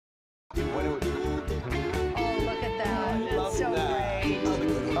look at that. That's so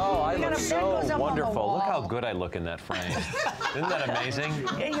great. Oh, I look so wonderful. Look how wall. good I look in that frame. Isn't that amazing?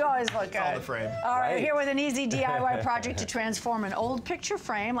 You always look good. All the frame. All right, Right. here with an easy DIY project to transform an old picture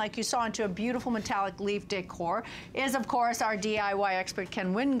frame, like you saw, into a beautiful metallic leaf decor, is, of course, our DIY expert,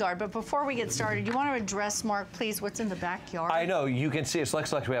 Ken Wingard. But before we get started, you want to address, Mark, please, what's in the backyard? I know, you can see it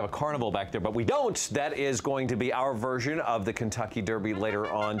looks like we have a carnival back there, but we don't. That is going to be our version of the Kentucky Derby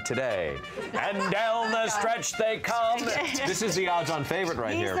later on today. And down the stretch they come. This is the odds-on favorite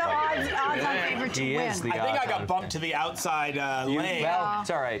right He's here. the odds-on favorite to He win. is the I think I got odds-on bumped to the outside lane. Well, it's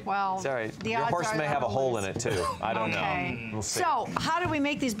all right. Well, it's all right. the Your odds horse are may that have a we'll hole lose. in it, too. I don't know. We'll see. So, how do we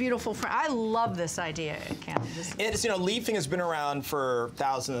make these beautiful frames? I love this idea, Ken. It's, you know, leafing has been around for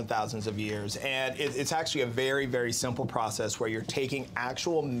thousands and thousands of years, and it's actually a very, very simple process where you're taking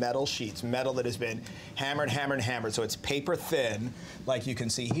actual metal sheets, metal that has been hammered, hammered, hammered, so it's paper thin, like you can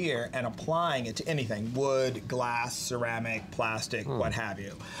see here, and applying it to anything, wood, glass, ceramic, plastic, what have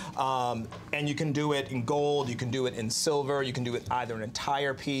you. And you can do it in gold, you can do it in silver, you can do it either an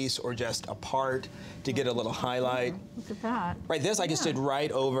entire piece or just a part to get a little highlight. Look at that. Right, this I just did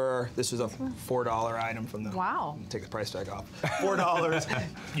right over, this was a $4 item from the, wow. Take the price tag off.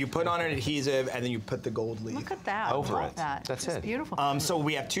 $4, you put on an adhesive and then you put the gold leaf. Look at that. Over I love it. That. That's It's it. beautiful. So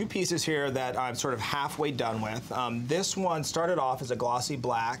we have two pieces here that I'm sort of halfway done with. This one started off as a glossy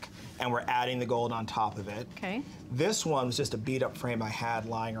black and we're adding the gold on top of it. Okay. This one was just a beat up frame I had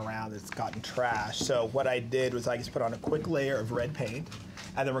lying around that's gotten trashed. So what I did was I just put on a quick layer of red paint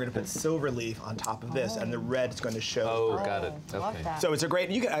and then we're going to put silver leaf on top of this, and the red is going to show. Oh, got it. Love Okay. that. So it's a great.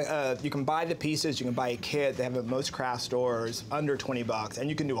 You can buy the pieces. You can buy a kit. They have it at most craft stores under 20 bucks, and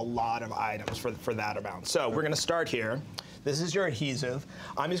you can do a lot of items for that amount. So we're going to start here. This is your adhesive.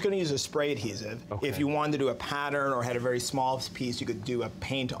 I'm just going to use a spray adhesive. Okay. If you wanted to do a pattern or had a very small piece, you could do a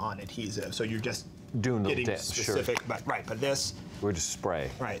paint-on adhesive. So you're just doing getting the specific. sure. But this. We're just spray.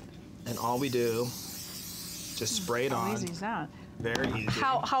 Right. And all we do, just spray it How on. easy is that? Very easy.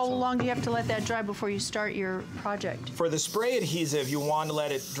 How long do you have to let that dry before you start your project? For the spray adhesive, you want to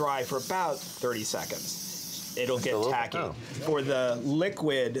let it dry for about 30 seconds. It'll get tacky. Oh. For the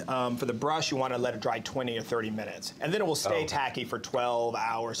liquid, for the brush, you want to let it dry 20 or 30 minutes. And then it will stay tacky for 12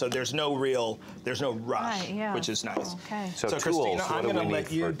 hours, so there's no rush, Right, yeah. which is nice. Okay. So tools, Christina, what I'm do going to we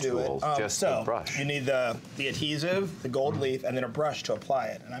let need you for do tools? it. Just so the brush. you need the adhesive, the gold leaf, and then a brush to apply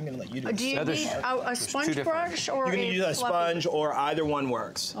it. And I'm going to let you do it. Do you Now, there's- need a sponge different- brush or You can use a fluffy- sponge or either one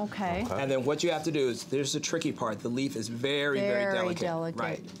works. Okay. And then what you have to do is, there's the tricky part. The leaf is very, very Very delicate. delicate.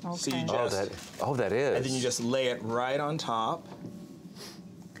 Right. So you Okay. just, that is. and then you just lay it right on top,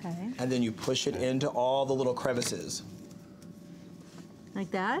 Okay. and then you push it into all the little crevices.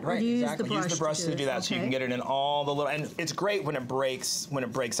 Like that? Right, Or do you exactly. use the brush to do that, so you can get it in all the little. And it's great when it breaks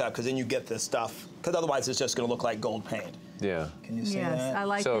up, because then you get this stuff. Because otherwise, it's just going to look like gold paint. Yeah. Can you see Yes, that? I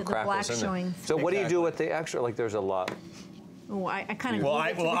like So the it black crackles in there. showing. So what do you do Exactly. with the extra? Like, there's a lot. Oh, I kind of. Well,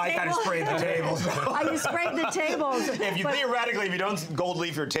 I kind of sprayed the tables. I sprayed the tables. If you theoretically, if you don't gold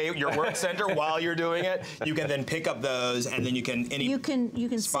leaf your work center while you're doing it, you can then pick up those, and then you can you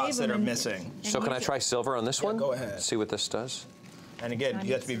can spots save that are them missing. So can I try silver on this one? go ahead. See what this does. And again,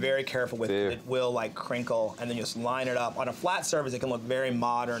 you have to be very careful with it. It will like crinkle, and then you just line it up. On a flat surface, it can look very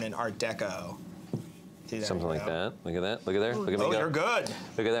modern and Art Deco. See, there Something you like go. that. Look at that. Look at there. Look at me Oh, go. you're good.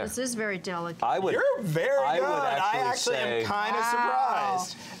 Look at there. This is very delicate. I would. You're very I good. would I actually actually say- am kind of Wow.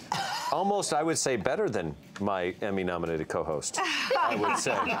 surprised. Almost, I would say, better than my Emmy-nominated co-host. I would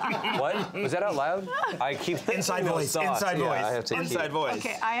say. What? Was that out loud? I keep thinking Inside those voice. thoughts. Inside Yeah, voice. I have to Inside keep- voice.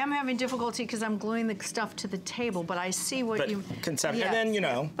 Okay, I am having difficulty because I'm gluing the stuff to the table, but I see what But you. conceptually, Yes. and then, you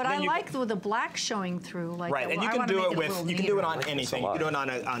know, But then I you- like the black showing through. Like Right, and I you can wanna do make it a with little you can do it neater. on anything. You lot. can do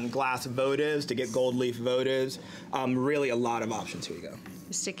it on glass votives to get gold leaf votives. Really, a lot of options. Here you go.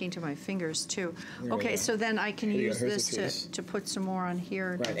 Sticking to my fingers too. we Okay, go. so then I can Here you go. use Here's the this piece. to put some more on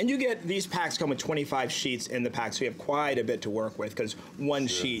here. Right, and you get these packs come with 25 sheets in the pack, so you have quite a bit to work with. Because one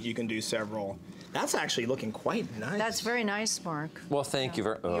sheet you can do several. That's actually looking quite nice. That's very nice, Mark. Well, thank you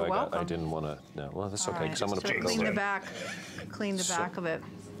very. Oh, You're I welcome. didn't want to. No, well, that's okay. All Because I'm going right, to so put it clean over. the back, clean the back of it.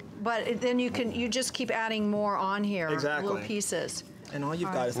 But then you just keep adding more on here, Exactly. little pieces. And all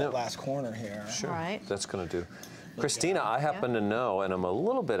you've got is that last corner here. Sure. All right. That's going to do. Christina, I happen to know, and I'm a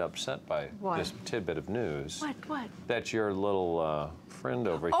little bit upset by What? this tidbit of news. What? That your little friend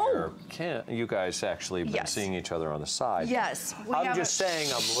over Oh. here. Ken, you guys actually been Yes. seeing each other on the side. Yes. I'm just saying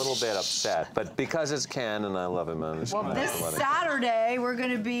I'm a little bit upset, but because it's Ken and I love him, I'm just Well, gonna this have to let it Saturday, we're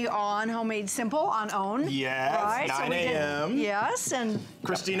going to be on Homemade Simple on OWN. Yes, Right? 9 we did- a.m. Yes, and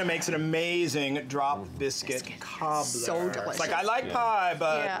Christina makes an amazing drop biscuit cobbler. So delicious. It's like, I like pie,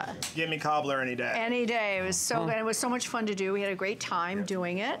 but Yeah. give me cobbler any day. any day. It was so good. It was so much fun to do. We had a great time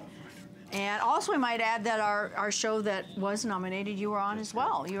doing it. And also, we might add that our show that was nominated, you were on as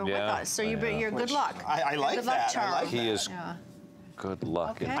well. You were with Yeah, us, so I know. you're good luck. I like Good luck that. I charm. like He is Yeah. good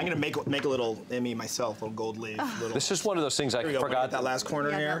luck. Okay. I'm gonna make a little Emmy myself, a little gold leaf. Little. This is one of those things I Here we go. forgot. That last corner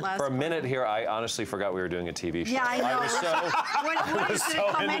Yeah, here. that last For a minute here, I honestly forgot we were doing a TV show. Yeah, I know. I was so. Woody's so going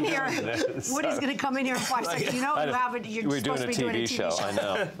to come in into here. doing this. Woody's going to come in here in 5 seconds. You know, I you know. have it. You're We're supposed doing to a be doing TV show. I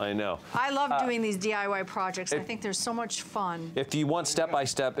know. I know. I love doing these DIY projects. I think they're so much fun. If you want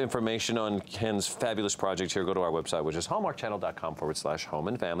step-by-step information on Ken's fabulous project here, go to our website, which is hallmarkchannel.com/home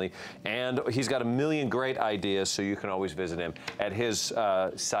and family. And he's got a million great ideas, so you can always visit him at his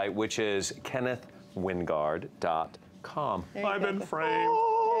site, which is kennethwingard.com. I've been framed. There you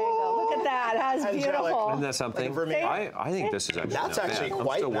go. Look at that. That's Angelic. beautiful. Isn't that something? Vermeer. I think this is actually That's not actually bad. I'm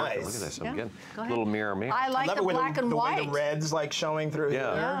quite still working. nice. Look at this. I'm Yeah. getting Go ahead. little mirror. I like Love the it when black and the way white. the red's like showing through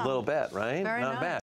Yeah, here. a little bit, right? Very Not nice. bad.